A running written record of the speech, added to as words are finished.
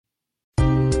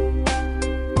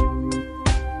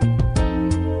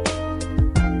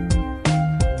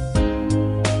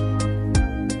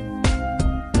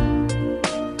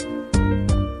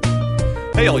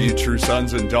Hail, you true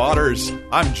sons and daughters.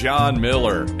 I'm John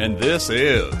Miller, and this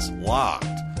is Locked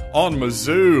on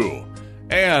Mizzou.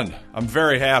 And I'm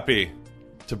very happy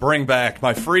to bring back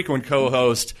my frequent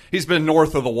co-host. He's been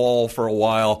north of the wall for a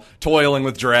while, toiling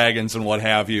with dragons and what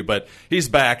have you, but he's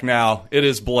back now. It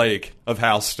is Blake of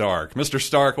House Stark. Mr.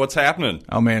 Stark, what's happening?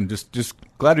 Oh, man, just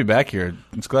glad to be back here.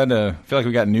 It's glad to feel like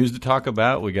we got news to talk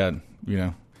about. We got,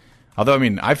 although,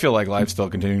 I feel like life's still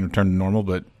continuing to return to normal,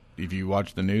 but if you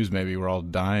watch the news, maybe we're all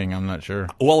dying. I'm not sure.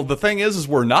 Well, the thing is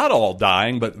we're not all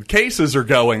dying, but cases are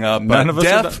going up. None of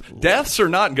us deaths are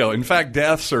not going. In fact,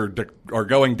 deaths are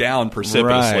going down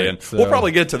precipitously, right, and so we'll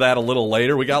probably get to that a little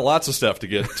later. We got lots of stuff to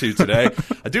get to today.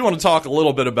 I do want to talk a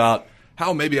little bit about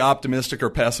how maybe optimistic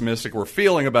or pessimistic we're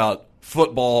feeling about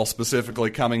football specifically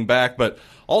coming back, but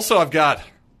also I've got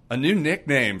a new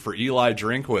nickname for Eli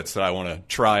Drinkwitz that I want to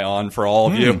try on for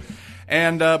all of you.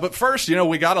 And but first,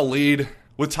 we got to lead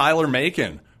with Tyler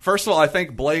Macon. First of all, I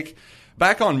think, Blake,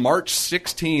 back on March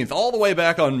 16th, all the way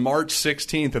back on March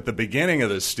 16th at the beginning of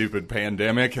this stupid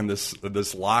pandemic and this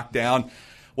lockdown,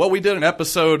 we did an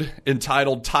episode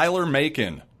entitled Tyler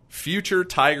Macon, Future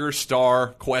Tiger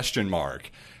Star ?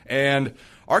 And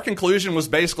our conclusion was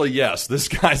basically, yes, this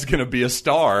guy's going to be a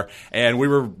star. And we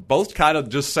were both kind of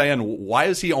just saying, why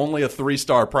is he only a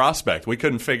 3-star prospect? We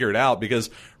couldn't figure it out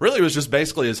because really it was just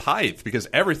basically his height, because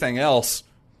everything else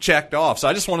checked off. So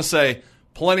I just want to say,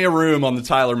 plenty of room on the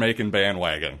Tyler Macon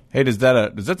bandwagon. Hey, does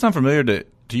that sound familiar to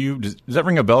you? Does that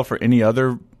ring a bell for any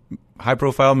other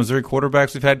high-profile Missouri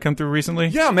quarterbacks we've had come through recently?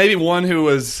 Yeah, maybe one who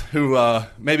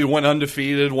maybe went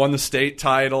undefeated, won the state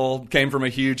title, came from a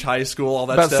huge high school, all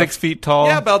that about stuff. 6 feet tall.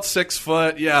 Yeah, about 6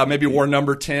 foot. Yeah, maybe wore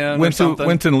number 10 or something.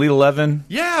 Went to Elite 11.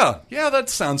 Yeah, that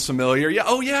sounds familiar.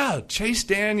 Yeah, yeah, Chase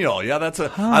Daniel. Yeah,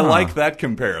 I like that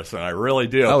comparison. I really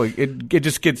do. Oh, it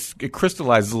just it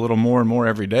crystallizes a little more and more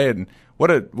every day. And what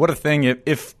a thing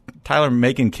if Tyler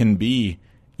Macon can be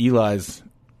Eli's,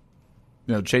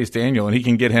 Chase Daniel, and he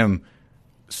can get him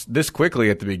this quickly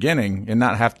at the beginning and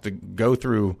not have to go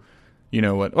through,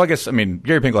 what? Well, I guess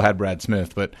Gary Pinkel had Brad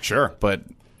Smith, but sure. But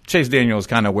Chase Daniel is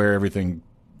kind of where everything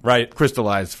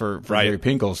crystallized for Gary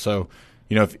Pinkel. So,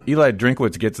 if Eli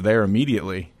Drinkwitz gets there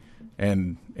immediately,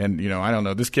 and I don't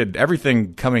know, this kid,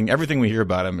 everything we hear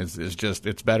about him is just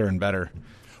it's better and better.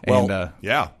 Well, and,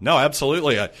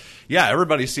 absolutely.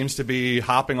 Everybody seems to be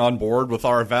hopping on board with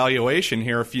our evaluation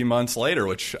here a few months later,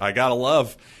 which I gotta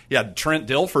love. Yeah, Trent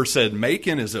Dilfer said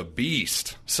Macon is a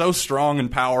beast, so strong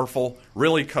and powerful,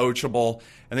 really coachable.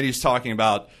 And then he's talking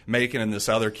about Macon and this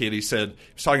other kid. He's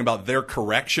talking about their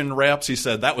correction reps. He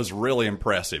said that was really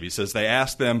impressive. He says they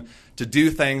asked them to do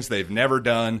things they've never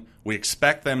done. We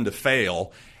expect them to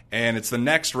fail. And it's the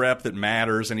next rep that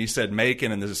matters. And he said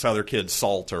Macon and this other kid,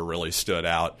 Salter, really stood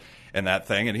out in that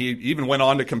thing. And he even went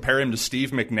on to compare him to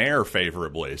Steve McNair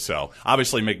favorably. So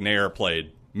obviously McNair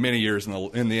played many years in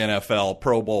the NFL,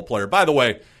 Pro Bowl player. By the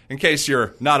way, in case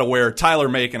you're not aware, Tyler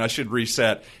Macon, I should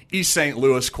reset, East St.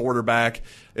 Louis quarterback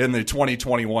in the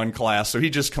 2021 class. So he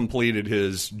just completed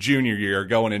his junior year,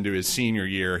 going into his senior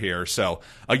year here. So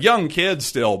a young kid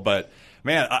still, but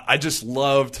man, I just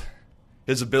loved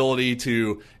his ability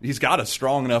he's got a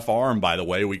strong enough arm, by the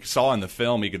way. We saw in the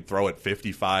film he could throw it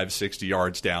 55, 60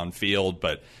 yards downfield,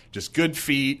 but just good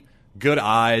feet, good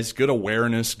eyes, good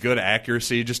awareness, good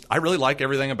accuracy. I really like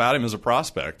everything about him as a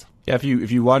prospect. Yeah, if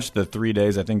you watch the 3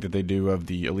 days, I think that they do of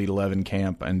the Elite 11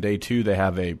 camp, and day 2 they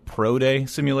have a pro day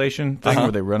simulation thing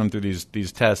where they run him through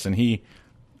these tests, and he,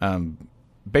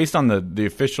 based on the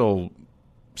official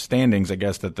standings, I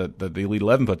guess that the Elite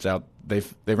 11 puts out, they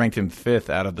ranked him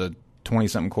 5th out of the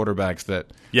 20-something quarterbacks that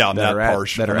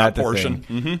are at the portion.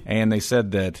 thing. Mm-hmm. And they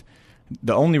said that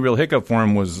the only real hiccup for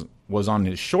him was on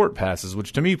his short passes,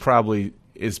 which to me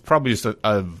is probably just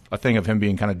a thing of him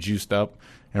being kind of juiced up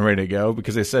and ready to go,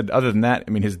 because they said other than that,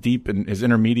 his deep and his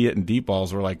intermediate and deep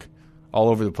balls were like all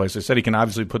over the place. They said he can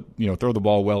obviously throw the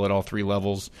ball well at all 3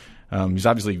 levels. He's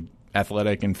obviously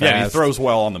athletic and fast. Yeah, he throws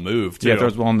well on the move too. Yeah,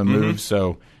 throws well on the move.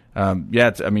 So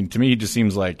to me he just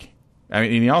seems like,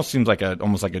 he also seems like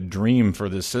almost like a dream for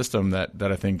this system that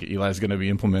I think Eli's going to be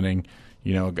implementing.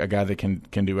 A guy that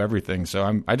can do everything.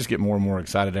 So I just get more and more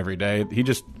excited every day. He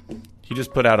just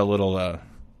put out a little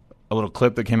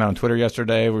clip that came out on Twitter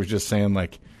yesterday. Where he was just saying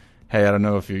like, hey, I don't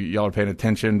know if y'all are paying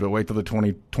attention, but wait till the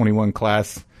 2021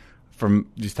 class from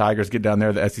these Tigers get down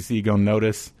there. The SEC gonna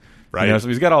notice. Right. So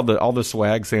he's got all the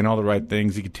swag, saying all the right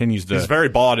things. He continues to. He's very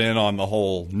bought in on the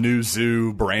whole new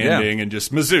zoo branding and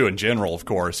just Mizzou in general, of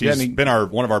course. He's been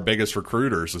one of our biggest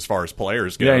recruiters as far as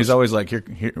players go. Yeah, he's always like,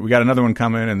 here, we got another one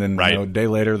coming, and then a day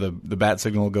later the bat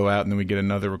signal will go out, and then we get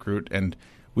another recruit. And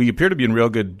we appear to be in real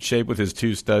good shape with his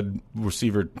 2 stud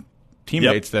receiver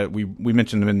teammates that we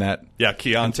mentioned them in that. Yeah,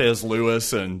 Keontae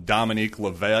Lewis and Dominique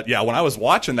Levette. Yeah, when I was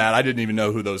watching that, I didn't even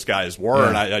know who those guys were,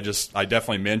 and I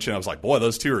definitely mentioned, I was like, boy,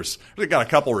 those two are, they got a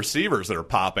couple receivers that are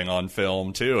popping on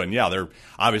film too, and yeah, they're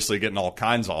obviously getting all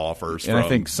kinds of offers from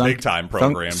big-time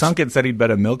programs. Sunkett said he'd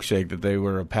bet a milkshake that they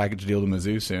were a package deal to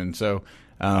Mizzou soon, so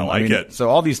I like it. So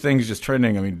all these things just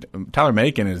trending. I mean, Tyler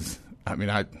Macon is,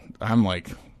 I'm like...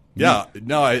 Yeah,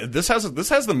 no, this has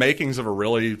the makings of a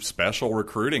really special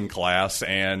recruiting class,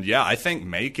 and yeah, I think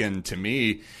Macon, to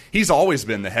me, he's always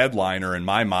been the headliner in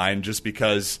my mind, just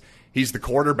because he's the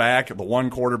quarterback, the one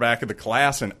quarterback of the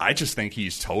class, and I just think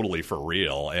he's totally for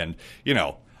real. And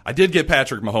I did get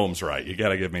Patrick Mahomes right. You got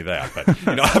to give me that, but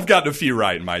I've gotten a few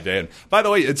right in my day. And by the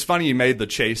way, it's funny you made the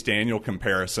Chase Daniel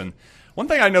comparison. One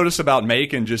thing I noticed about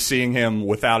Macon, just seeing him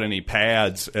without any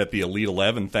pads at the Elite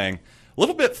 11 thing, a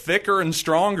little bit thicker and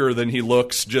stronger than he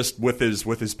looks just with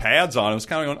his pads on. I was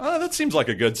kind of going, that seems like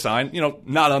a good sign.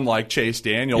 Not unlike Chase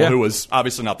Daniel, who was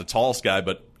obviously not the tallest guy,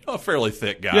 but a fairly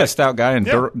thick guy. Yeah, stout guy and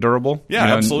durable. Yeah,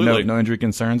 absolutely. No injury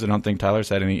concerns. I don't think Tyler's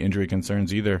had any injury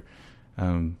concerns either.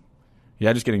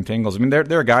 Just getting tingles. I mean,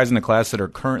 there are guys in the class that are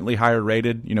currently higher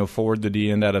rated. Ford, the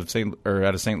D end out of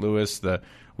St. Louis.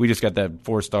 We just got that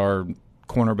 4-star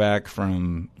cornerback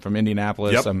from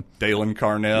Indianapolis. Dalen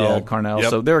Carnell. Yeah, Carnell. Yep.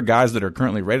 So there are guys that are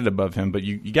currently rated above him, but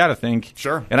you got to think.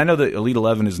 Sure. And I know that Elite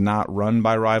 11 is not run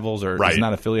by Rivals or right. is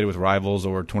not affiliated with Rivals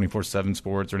or 24/7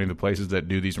 Sports or any of the places that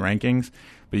do these rankings.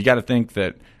 But you got to think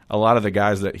that a lot of the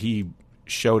guys that he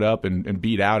showed up and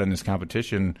beat out in this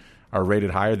competition are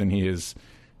rated higher than he is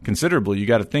considerably. You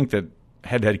got to think that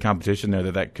head-to-head competition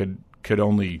there that could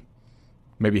only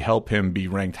maybe help him be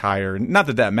ranked higher. Not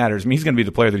that matters. I mean, he's going to be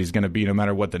the player that he's going to be no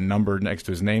matter what the number next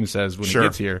to his name says when he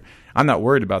gets here. I'm not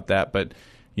worried about that, but,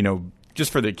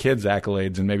 just for the kids'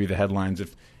 accolades and maybe the headlines,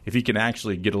 if he can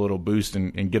actually get a little boost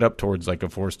and get up towards like a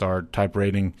 4-star type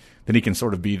rating, then he can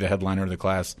sort of be the headliner of the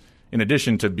class, in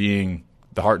addition to being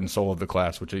the heart and soul of the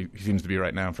class, which he seems to be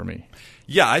right now for me.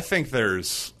 Yeah, I think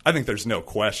there's no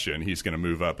question he's going to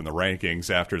move up in the rankings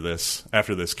after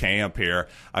this camp here.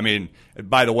 I mean,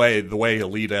 by the way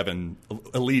Elite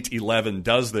 11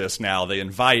 does this now, they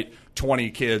invite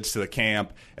 20 kids to the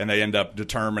camp and they end up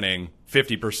determining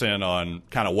 50% on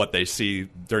kind of what they see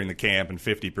during the camp and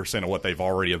 50% of what they've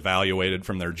already evaluated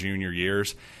from their junior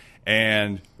years.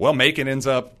 And Macon ends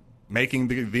up making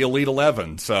the Elite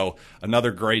 11. So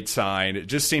another great sign. It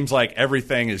just seems like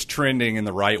everything is trending in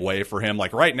the right way for him.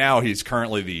 Like right now, he's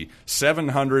currently the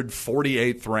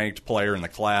 748th ranked player in the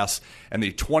class and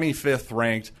the 25th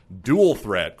ranked dual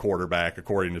threat quarterback,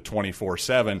 according to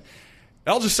 24/7.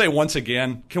 I'll just say once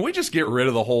again, can we just get rid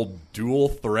of the whole dual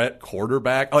threat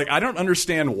quarterback? Like, I don't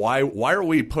understand why are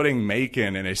we putting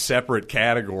Macon in a separate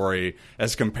category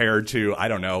as compared to, I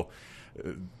don't know,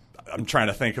 I'm trying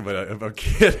to think of a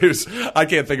kid I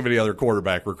can't think of any other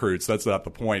quarterback recruits. That's not the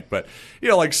point. But,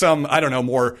 like some, I don't know,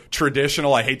 more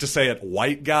traditional, I hate to say it,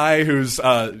 white guy who's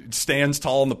stands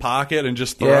tall in the pocket and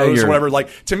just throws whatever. Like,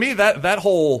 to me, the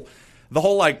whole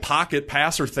like pocket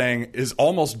passer thing is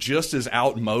almost just as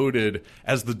outmoded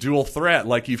as the dual threat.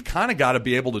 Like, you've kind of got to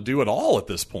be able to do it all at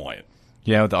this point.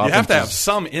 Yeah, with the you have to have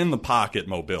some in the pocket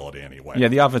mobility anyway. Yeah,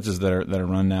 the offenses that are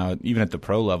run now, even at the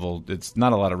pro level, it's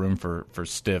not a lot of room for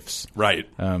stiffs. Right.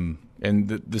 And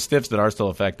the stiffs that are still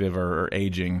effective are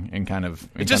aging and kind of.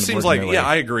 It just seems like,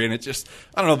 I agree, and it just,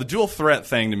 I don't know, the dual threat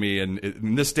thing to me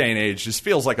in this day and age just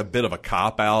feels like a bit of a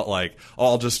cop out. Like,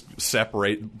 I'll just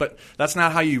separate, but that's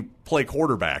not how you play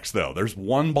quarterbacks, though. There's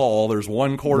one ball, there's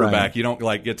one quarterback. Right. You don't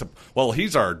get to,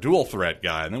 he's our dual threat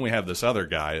guy, and then we have this other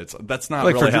guy. That's not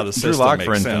really how the system makes sense.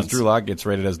 For instance, Drew Lock gets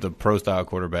rated as the pro style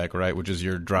quarterback, right, which is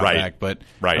your drop back. But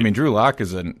right. I mean, Drew Lock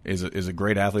is a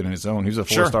great athlete in his own. He's a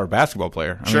 4-star basketball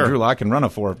player. I mean, Drew Lock can run a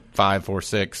 4.5,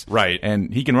 4.6, right,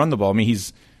 and he can run the ball. I mean,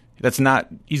 he's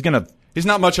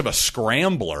not much of a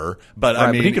scrambler, but right,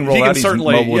 I mean, but he can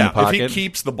certainly, if he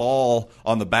keeps the ball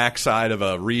on the backside of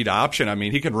a read option, I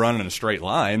mean, he can run in a straight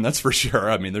line. That's for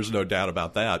sure. I mean, there's no doubt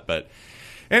about that. But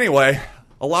anyway,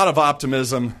 a lot of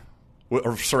optimism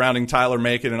surrounding Tyler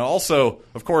Macon, and also,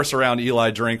 of course, around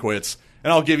Eli Drinkwitz.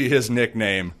 And I'll give you his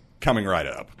nickname coming right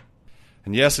up.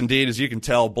 And yes, indeed, as you can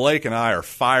tell, Blake and I are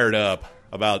fired up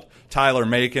about Tyler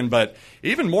Macon, but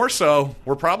even more so,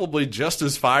 we're probably just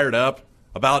as fired up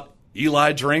about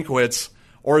Eli Drinkwitz,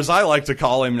 or as I like to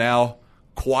call him now,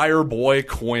 Choir Boy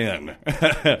Quinn.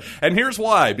 And here's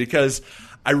why, because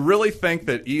I really think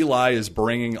that Eli is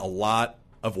bringing a lot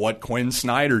of what Quinn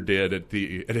Snyder did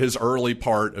at his early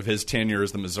part of his tenure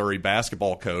as the Missouri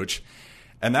basketball coach,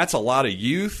 and that's a lot of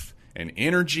youth and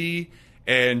energy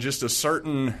and just a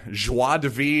certain joie de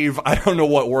vivre. I don't know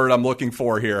what word I'm looking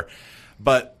for here,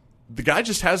 but the guy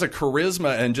just has a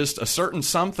charisma and just a certain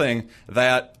something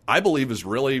that I believe has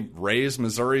really raised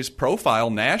Missouri's profile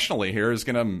nationally here, is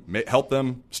going to help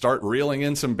them start reeling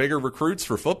in some bigger recruits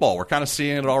for football. We're kind of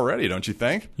seeing it already, don't you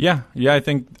think? Yeah. I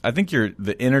think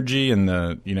the energy and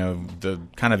the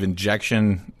kind of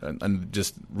injection and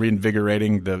just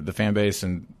reinvigorating the fan base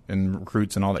and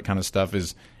recruits and all that kind of stuff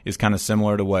is kind of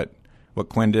similar to what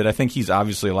Quinn did. I think he's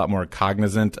obviously a lot more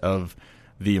cognizant of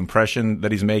the impression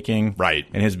that he's making, right,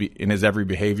 in his every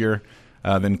behavior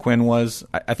than Quinn was.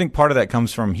 I think part of that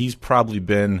comes from he's probably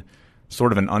been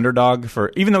sort of an underdog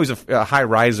for, even though he's a high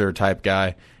riser type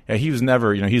guy. He was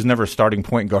never, he's never a starting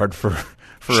point guard for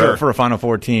a Final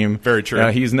Four team. Very true.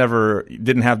 He's never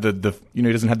didn't have the he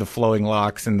doesn't have the flowing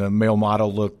locks and the male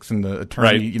model looks and the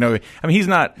attorney. Right. I mean, he's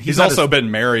not. He's also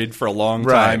been married for a long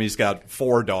time. Right. He's got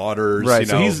 4 daughters. Right.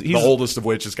 So he's the oldest of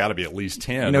which has got to be at least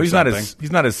 10. He's not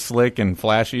as slick and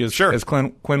flashy as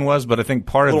Quinn was, but I think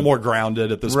part of a little more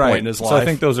grounded at this point in his life. So I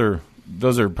think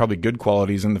those are probably good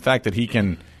qualities, and the fact that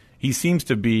he seems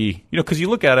to be, because you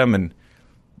look at him and.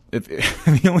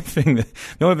 The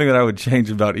only thing that I would change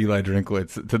about Eli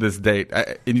Drinkwitz to this date,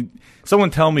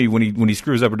 someone tell me when he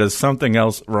screws up or does something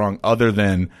else wrong other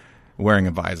than wearing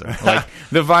a visor. Like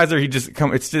the visor,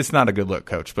 it's just not a good look,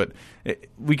 Coach. But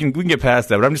we can get past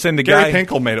that. But I'm just saying Gary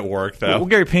Pinkel made it work, though. Well,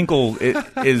 Gary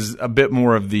Pinkel is a bit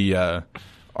more of the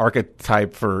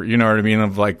archetype for, you know what I mean,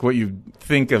 of like what you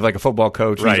think of like a football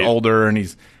coach. Right. He's older and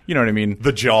he's, you know what I mean,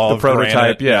 the jaw, the of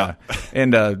prototype, granite. Yeah.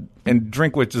 And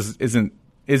Drinkwitz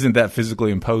isn't that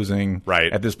physically imposing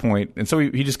at this point. And so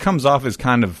he just comes off as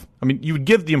kind of, I mean, you would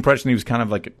give the impression he was kind of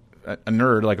like a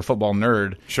nerd, like a football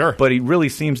nerd. Sure. But he really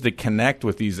seems to connect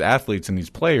with these athletes and these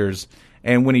players.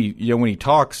 And when he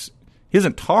talks, he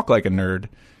doesn't talk like a nerd,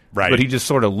 but he just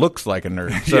sort of looks like a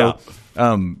nerd. So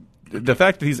the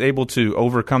fact that he's able to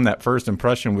overcome that first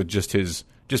impression with just his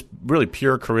really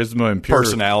pure charisma and pure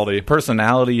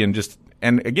personality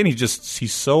and again,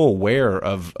 he's so aware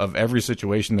of every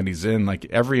situation that he's in. Like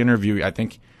every interview,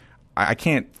 I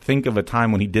can't think of a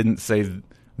time when he didn't say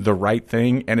the right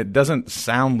thing, and it doesn't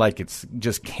sound like it's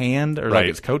just canned or like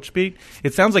it's coach speak.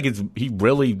 It sounds like he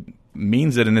really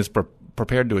means it and is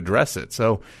prepared to address it.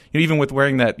 So even with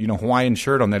wearing that Hawaiian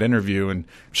shirt on that interview and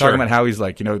talking about how he's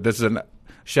like, this is a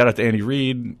shout out to Andy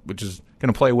Reid, which is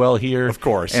going to play well here, of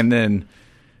course, and then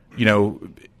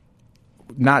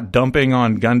not dumping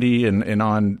on Gundy and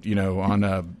on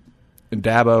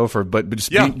Dabo but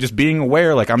just being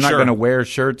aware. Like I'm not going to wear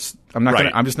shirts.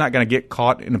 I'm just not going to get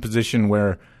caught in a position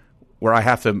where I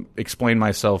have to explain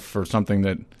myself for something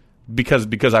that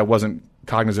because I wasn't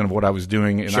cognizant of what I was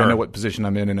doing and I know what position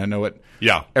I'm in and I know what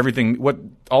everything what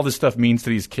all this stuff means to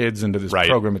these kids and to this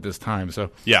program at this time.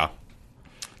 So no,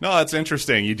 that's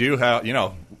interesting. You do have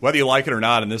whether you like it or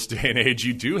not in this day and age,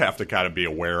 you do have to kind of be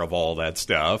aware of all that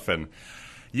stuff and.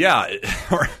 Yeah,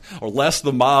 or lest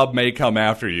the mob may come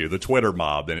after you, the Twitter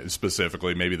mob, and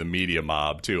specifically maybe the media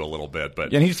mob too a little bit.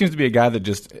 But and he seems to be a guy that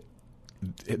just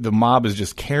the mob is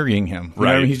just carrying him. You know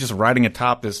what I mean? He's just riding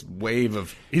atop this wave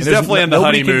of. He's definitely in the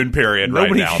honeymoon period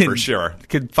right now, for sure.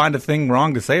 Could find a thing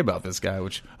wrong to say about this guy,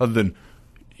 which other than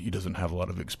he doesn't have a lot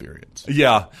of experience.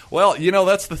 Yeah, well,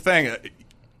 that's the thing.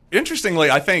 Interestingly,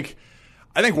 I think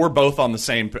we're both on the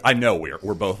same. I know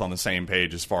we're both on the same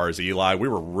page as far as Eli. We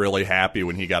were really happy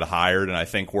when he got hired, and I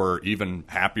think we're even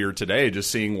happier today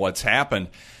just seeing what's happened.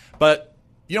 But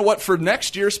you know what? For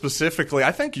next year specifically,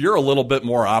 I think you're a little bit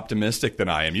more optimistic than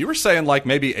I am. You were saying like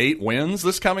maybe 8 wins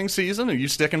this coming season. Are you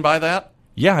sticking by that?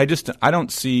 Yeah, I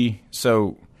don't see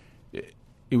so.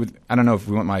 I don't know if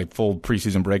we want my full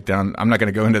preseason breakdown. I'm not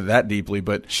going to go into that deeply,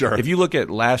 but sure. If you look at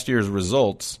last year's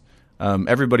results.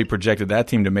 Everybody projected that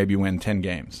team to maybe win 10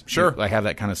 games. Sure. Like have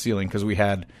that kind of ceiling because we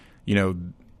had,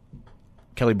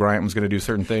 Kelly Bryant was going to do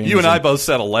certain things. You and I both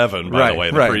said 11, by the way,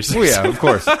 in the preseason. Well, yeah, of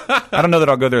course. I don't know that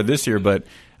I'll go there this year, but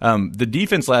the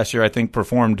defense last year I think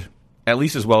performed at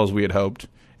least as well as we had hoped,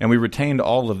 and we retained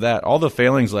all of that. All the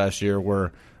failings last year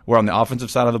were on the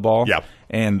offensive side of the ball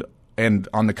and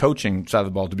on the coaching side of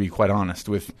the ball, to be quite honest,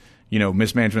 with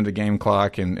mismanagement of the game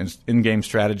clock and in-game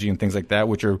strategy and things like that,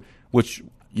 which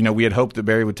we had hoped that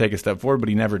Barry would take a step forward, but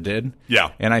he never did.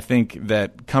 Yeah. And I think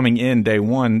that coming in day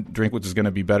one, Drinkwitz is going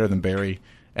to be better than Barry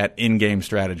at in-game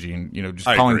strategy and, just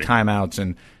calling timeouts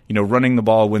and, running the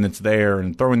ball when it's there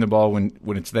and throwing the ball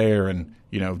when it's there and,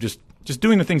 just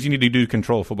doing the things you need to do to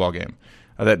control a football game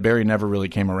that Barry never really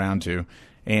came around to.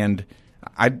 And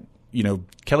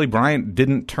Kelly Bryant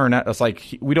didn't turn out – it's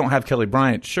like we don't have Kelly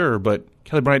Bryant, sure, but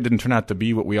Kelly Bryant didn't turn out to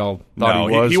be what we all thought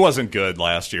he was. He wasn't good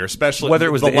last year, especially whether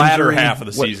it was the latter injury, half of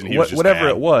the season. He was just whatever bad.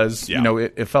 It was,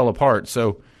 it fell apart.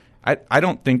 So I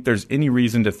don't think there's any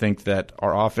reason to think that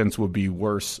our offense would be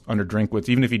worse under Drinkwitz,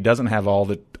 even if he doesn't have all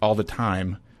the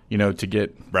time, to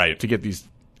get these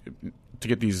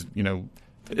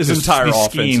his entire these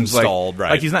offense schemes, installed.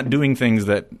 Like he's not doing things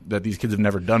that these kids have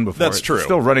never done before. That's true.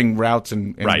 Still running routes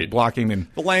and blocking. And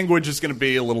the language is going to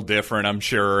be a little different, I'm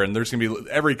sure, and there's going to be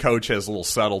every coach has little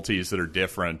subtleties that are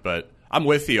different. But I'm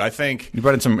with you. I think you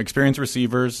brought in some experienced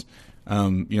receivers.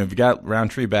 If you got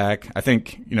Roundtree back, I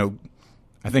think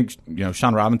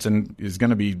Sean Robinson is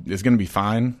going to be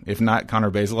fine. If not,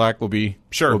 Connor Bazelak will be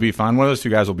fine. One of those two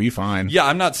guys will be fine. Yeah,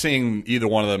 I'm not seeing either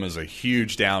one of them as a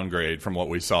huge downgrade from what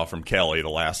we saw from Kelly the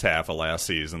last half of last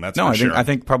season. That's I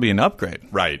think probably an upgrade.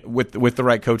 Right, with the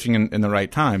right coaching in the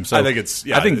right time. So I think it's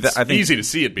easy to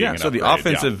see it being. So upgrade, the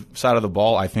offensive side of the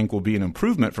ball, I think, will be an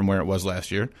improvement from where it was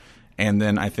last year. And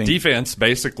then I think defense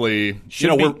basically,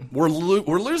 we're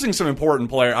losing some important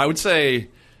players. I would say.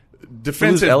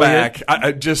 Defensive back,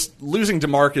 just losing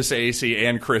DeMarcus Acey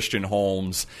and Christian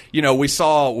Holmes. We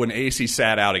saw when Acey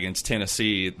sat out against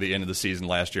Tennessee at the end of the season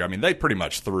last year. I mean, they pretty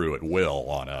much threw at will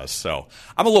on us. So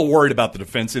I'm a little worried about the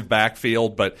defensive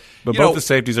backfield. But both the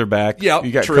safeties are back. Yeah,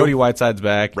 you got true. Cody Whiteside's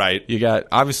back. Right. You've got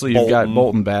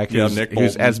Bolton back.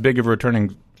 Who's as big of a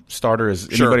returning starter as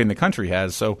anybody in the country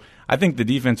has. So I think the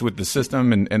defense with the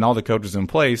system and all the coaches in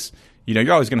place.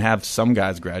 You're always going to have some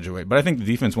guys graduate, but I think the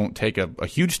defense won't take a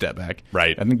huge step back.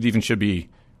 Right. I think the defense should be,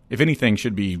 if anything,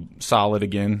 should be solid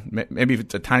again. Maybe if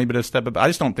it's a tiny bit of step up. I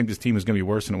just don't think this team is going to be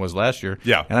worse than it was last year.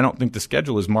 Yeah. And I don't think the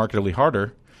schedule is markedly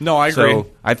harder. No, I agree. So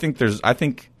I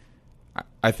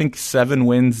think 7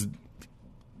 wins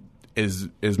is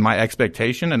my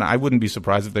expectation, and I wouldn't be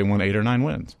surprised if they won 8 or 9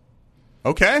 wins.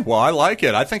 Okay, well, I like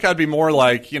it. I think I'd be more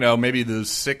like maybe the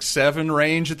 6-7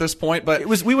 range at this point. But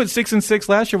we went 6-6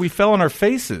 last year. We fell on our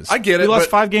faces. I get it. We lost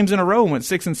 5 games in a row and went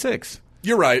 6-6.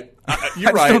 You're right.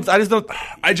 You're right.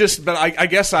 I guess it's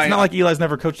not like Eli's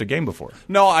never coached a game before.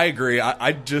 No, I agree.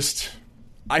 I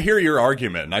hear your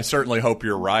argument, and I certainly hope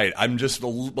you're right. I'm just a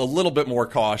little bit more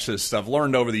cautious. I've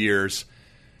learned over the years.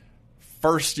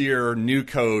 First year, new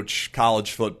coach,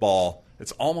 college football.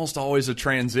 It's almost always a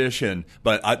transition,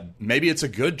 but maybe it's a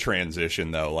good transition,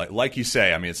 though. Like you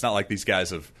say, I mean, it's not like these guys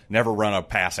have never run a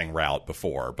passing route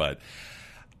before. But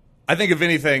I think, if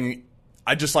anything,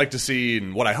 I'd just like to see,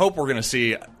 and what I hope we're going to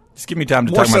see. Just give me time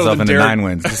to talk myself into 9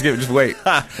 wins. Just wait.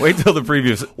 Wait till the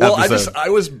previous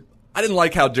episode. I didn't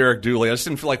like how Derek Dooley. I just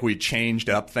didn't feel like we changed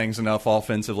up things enough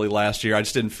offensively last year. I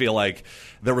just didn't feel like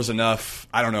there was enough,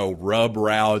 rub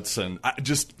routes and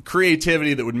just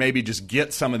creativity that would maybe just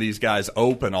get some of these guys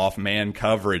open off man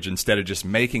coverage instead of just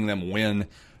making them win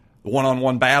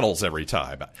one-on-one battles every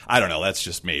time. I don't know. That's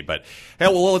just me. But hey,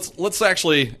 well, let's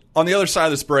actually, on the other side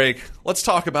of this break, let's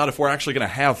talk about if we're actually going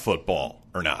to have football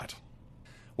or not.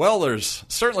 Well, there's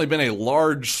certainly been a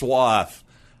large swath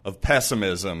of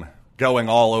pessimism going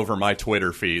all over my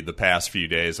Twitter feed the past few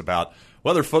days about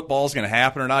whether football is going to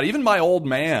happen or not. Even my old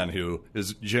man, who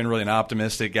is generally an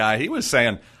optimistic guy, he was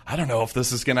saying, I don't know if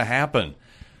this is going to happen.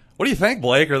 What do you think,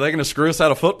 Blake? Are they going to screw us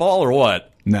out of football or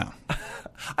what? No.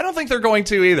 I don't think they're going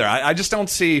to either. I just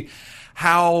don't see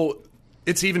how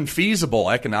it's even feasible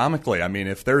economically. I mean,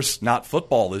 if there's not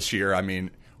football this year,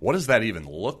 what does that even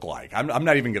look like? I'm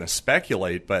not even going to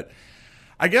speculate, but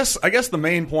I guess the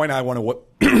main point I want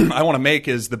to make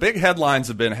is the big headlines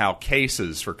have been how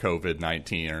cases for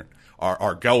COVID-19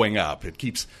 are going up.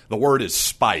 The word is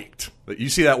spiked. You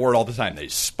see that word all the time. They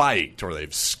spiked or they've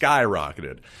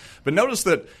skyrocketed. But notice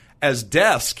that as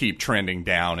deaths keep trending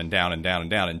down and down and down and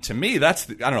down, and to me that's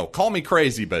I don't know, call me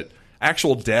crazy, but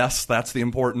actual deaths, that's the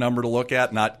important number to look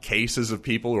at, not cases of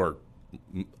people who are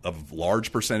a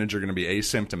large percentage are going to be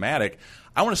asymptomatic.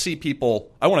 I want to see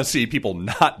people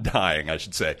not dying, I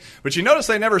should say. But you notice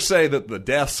they never say that the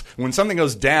deaths, when something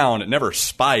goes down, it never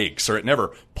spikes or it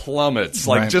never plummets.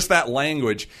 Like just that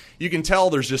language, you can tell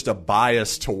there's just a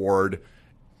bias toward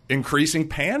increasing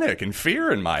panic and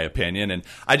fear, in my opinion. And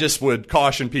I just would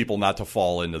caution people not to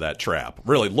fall into that trap.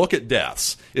 Really, look at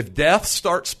deaths. If deaths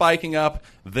start spiking up,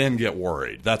 then get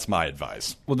worried. That's my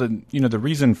advice. Well, the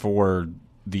reason for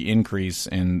the increase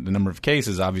in the number of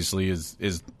cases obviously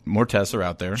is more tests are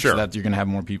out there, sure, so that you're going to have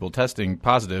more people testing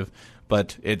positive.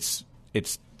 But it's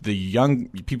the young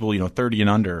people, 30 and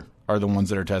under, are the ones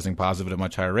that are testing positive at a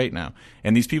much higher rate now,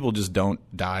 and these people just don't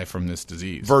die from this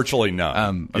disease. Virtually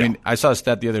none. I mean, I saw a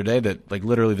stat the other day that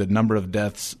literally the number of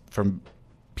deaths from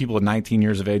people at 19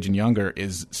 years of age and younger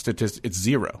is it's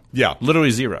zero. Yeah,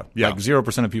 literally zero. Yeah,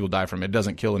 0% of people die from it. It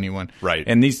doesn't kill anyone. Right.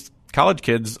 And these college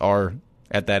kids are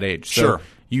at that age. So sure.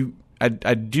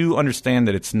 I do understand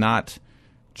that it's not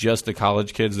just the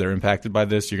college kids that are impacted by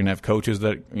this. You're going to have coaches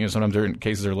that, sometimes in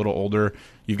cases are a little older.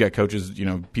 You've got coaches,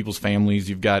 people's families.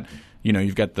 You've got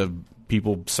the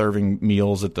people serving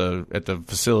meals at the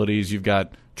facilities. You've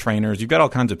got trainers. You've got all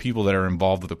kinds of people that are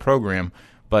involved with the program.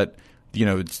 But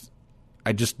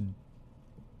I just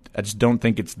don't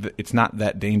think it's not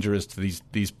that dangerous to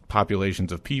these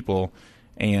populations of people,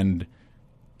 and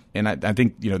I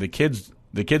think the kids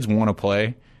want to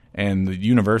play, and the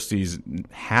universities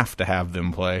have to have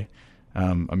them play.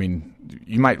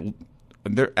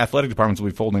 Their athletic departments will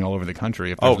be folding all over the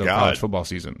country if there's no college football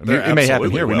season. It may happen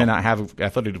here. We may not have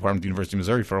athletic department at the University of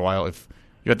Missouri for a while if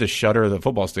you have to shutter the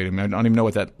football stadium. I don't even know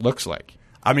what that looks like.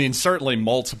 Certainly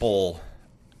multiple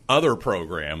other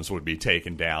programs would be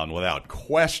taken down without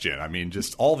question.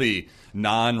 Just all the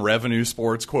non-revenue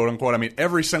sports, quote unquote.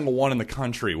 Every single one in the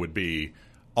country would be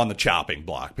on the chopping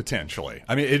block potentially.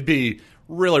 It'd be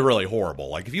really, really horrible.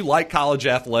 Like if you like college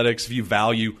athletics, if you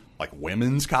value like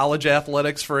women's college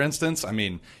athletics, for instance,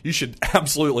 you should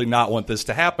absolutely not want this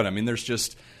to happen. There's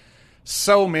just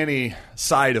so many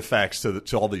side effects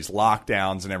to all these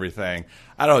lockdowns and everything.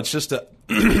 I don't know. It's just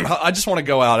I just want to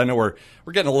go out. I know we're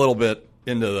getting a little bit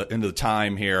into the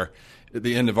time here, at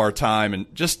the end of our time,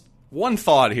 and just one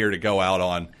thought here to go out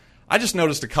on. I just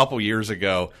noticed a couple years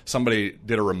ago, somebody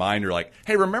did a reminder like,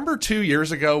 hey, remember 2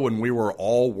 years ago when we were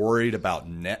all worried about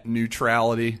net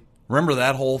neutrality? Remember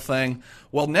that whole thing?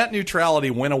 Well, net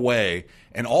neutrality went away,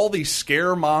 and all these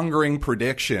scaremongering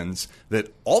predictions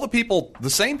that all the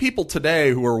same people today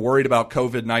who are worried about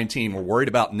COVID-19 were worried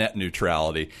about net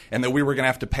neutrality, and that we were going to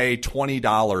have to pay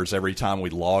 $20 every time we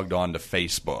logged on to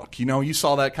Facebook. You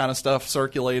saw that kind of stuff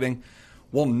circulating.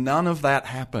 Well, none of that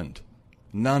happened.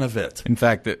 None of it. In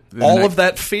fact, all of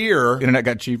that fear... The internet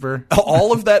got cheaper?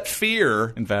 All of that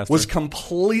fear and faster. Was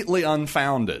completely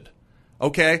unfounded.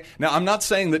 Okay? Now, I'm not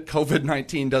saying that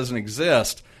COVID-19 doesn't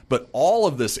exist, but all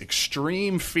of this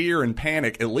extreme fear and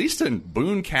panic, at least in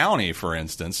Boone County, for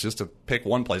instance, just to pick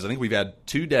one place, I think we've had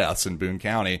 2 deaths in Boone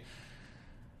County.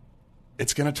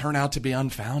 It's going to turn out to be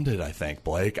unfounded, I think,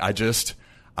 Blake.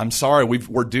 I'm sorry,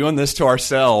 we're doing this to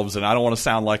ourselves, and I don't want to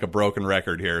sound like a broken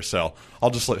record here, so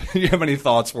I'll just let you have any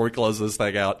thoughts before we close this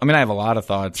thing out? I have a lot of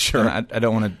thoughts. Sure. I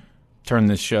don't want to turn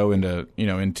this show into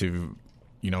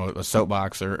a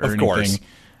soapbox or anything. Of course.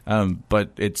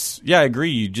 But I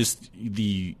agree.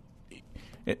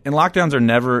 And lockdowns are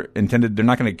never intended. They're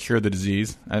not going to cure the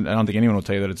disease. I don't think anyone will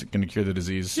tell you that it's going to cure the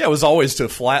disease. Yeah, it was always to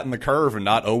flatten the curve and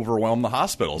not overwhelm the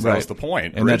hospitals. That was the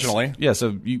point originally.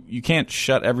 So you can't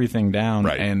shut everything down,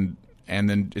 right. and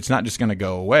then it's not just going to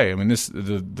go away.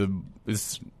 The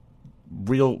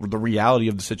reality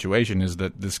of the situation is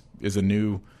that this is a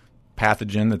new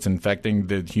pathogen that's infecting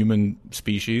the human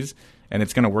species, and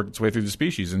it's going to work its way through the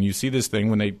species. And you see this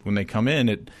thing when they come in,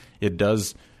 it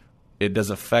does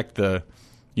affect the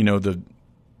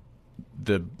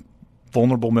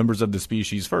vulnerable members of the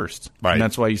species first. Right. And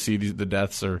that's why you see the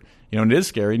deaths are, and it is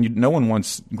scary. And no one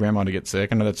wants grandma to get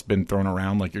sick. I know that's been thrown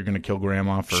around like you're going to kill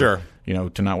grandma for, sure.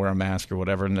 To not wear a mask or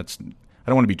whatever. And I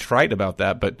don't want to be trite about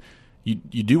that, but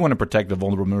you do want to protect the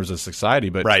vulnerable members of society,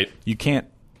 but right. You can't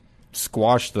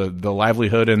squash the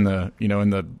livelihood and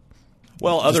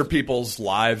other people's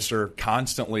lives are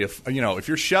constantly, if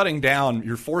you're shutting down,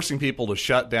 you're forcing people to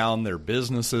shut down their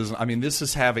businesses. This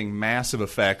is having massive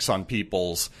effects on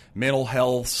people's mental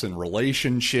healths and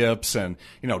relationships and,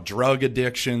 drug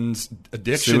addiction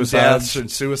deaths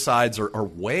and suicides are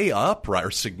way up, right,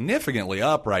 or significantly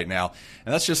up right now.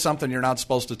 And that's just something you're not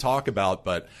supposed to talk about,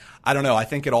 but I don't know. I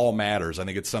think it all matters. I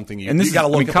think it's something you got to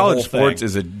look at. College sports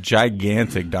is a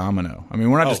gigantic domino.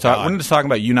 We're not just talking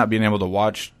about you not being able to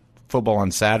watch football on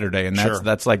Saturday, and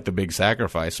that's like the big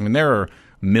sacrifice. There are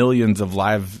millions of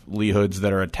livelihoods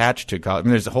that are attached to college.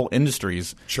 There's whole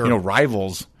industries. Sure. Right.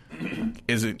 Rivals.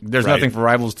 There's nothing for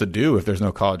Rivals to do if there's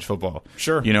no college football.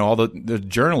 Sure. All the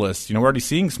journalists. We're already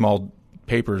seeing small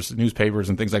newspapers,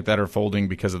 and things like that are folding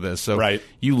because of this. So right.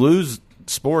 You lose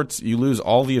sports, you lose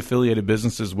all the affiliated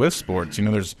businesses with sports.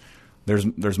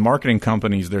 There's marketing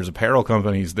companies, there's apparel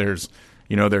companies, there's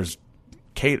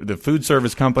the food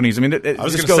service companies. I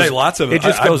was going to say lots of it.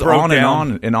 Just goes on and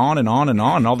on and on and on and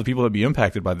on. All the people that be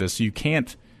impacted by this. So you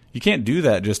can't do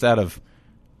that just out of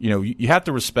you have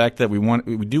to respect that we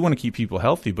do want to keep people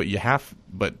healthy, but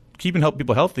keeping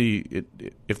people healthy,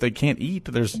 if they can't eat,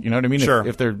 there's Sure.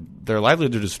 If their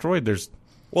livelihoods are destroyed, there's.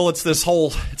 Well, it's this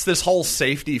whole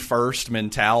safety first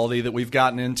mentality that we've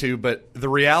gotten into, but the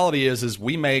reality is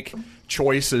we make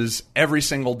choices every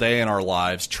single day in our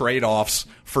lives, trade-offs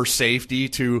for safety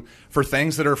for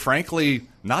things that are frankly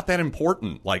not that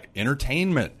important, like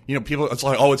entertainment. People, it's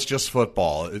like, oh, it's just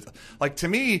football. To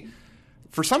me,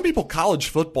 for some people, college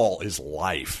football is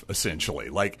life, essentially.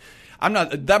 Like,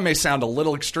 that may sound a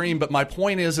little extreme, but my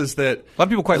point is that a lot of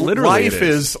people quite literally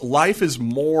life is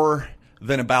more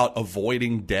than about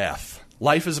avoiding death.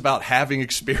 Life is about having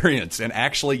experience and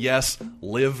actually, yes,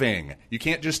 living. You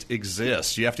can't just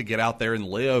exist. You have to get out there and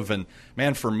live. And,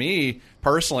 man, for me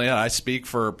personally, and I speak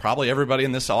for probably everybody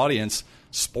in this audience,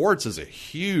 sports is a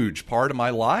huge part of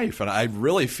my life. And I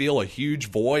really feel a huge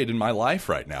void in my life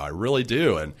right now. I really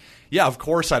do. And, yeah, of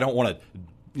course, I don't want to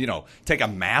take a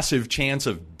massive chance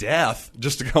of death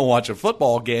just to go watch a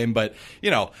football game. But,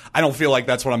 I don't feel like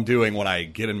that's what I'm doing when I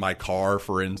get in my car,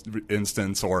 for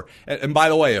instance. And by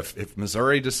the way, if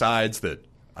Missouri decides that,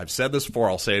 I've said this before,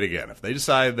 I'll say it again. If they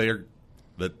decide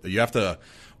that you have to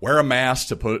wear a mask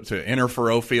to enter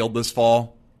Faurot Field this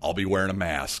fall, I'll be wearing a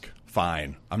mask.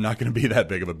 Fine. I'm not going to be that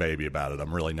big of a baby about it.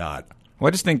 I'm really not. Well,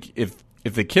 I just think if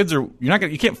the kids are,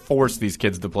 you can't force these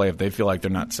kids to play if they feel like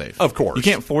they're not safe. Of course. You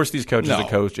can't force these coaches to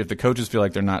coach if the coaches feel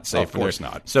like they're not safe. Of course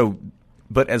not. So,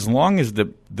 but as long as the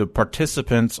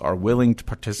participants are willing to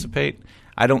participate,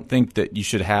 I don't think that you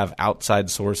should have outside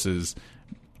sources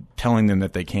telling them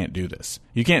that they can't do this.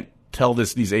 You can't tell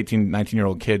these 18,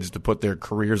 19-year-old kids to put their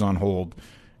careers on hold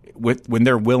when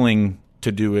they're willing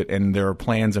to do it and there are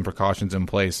plans and precautions in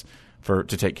place to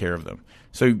take care of them.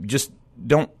 So just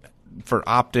don't, for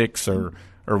optics or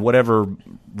whatever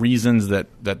reasons that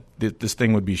this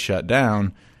thing would be shut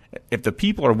down, if the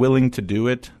people are willing to do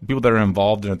it, people that are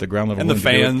involved in it at the ground level, and the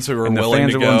fans who are willing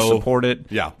to go support it,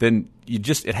 yeah, then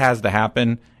it has to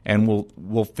happen, and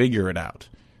we'll figure it out.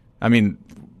 I mean,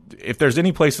 if there's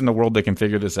any place in the world that can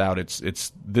figure this out,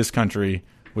 it's this country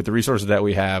with the resources that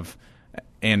we have,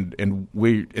 and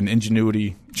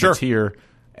ingenuity that's here.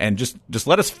 And just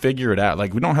let us figure it out.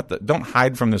 Like, we don't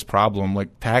hide from this problem.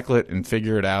 Like, tackle it and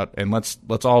figure it out. And let's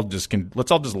all just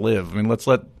live. I mean, let's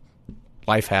let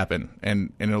life happen,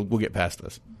 and we'll get past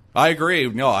this. I agree.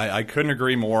 No, I couldn't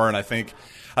agree more. And I think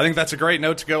that's a great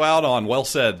note to go out on. Well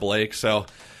said, Blake. So,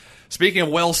 speaking of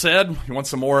well said, you want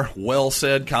some more well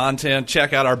said content?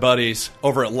 Check out our buddies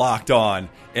over at Locked On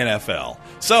NFL.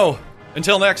 So,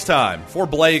 until next time, for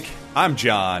Blake, I'm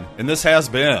John, and this has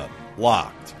been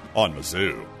Locked on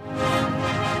Mizzou.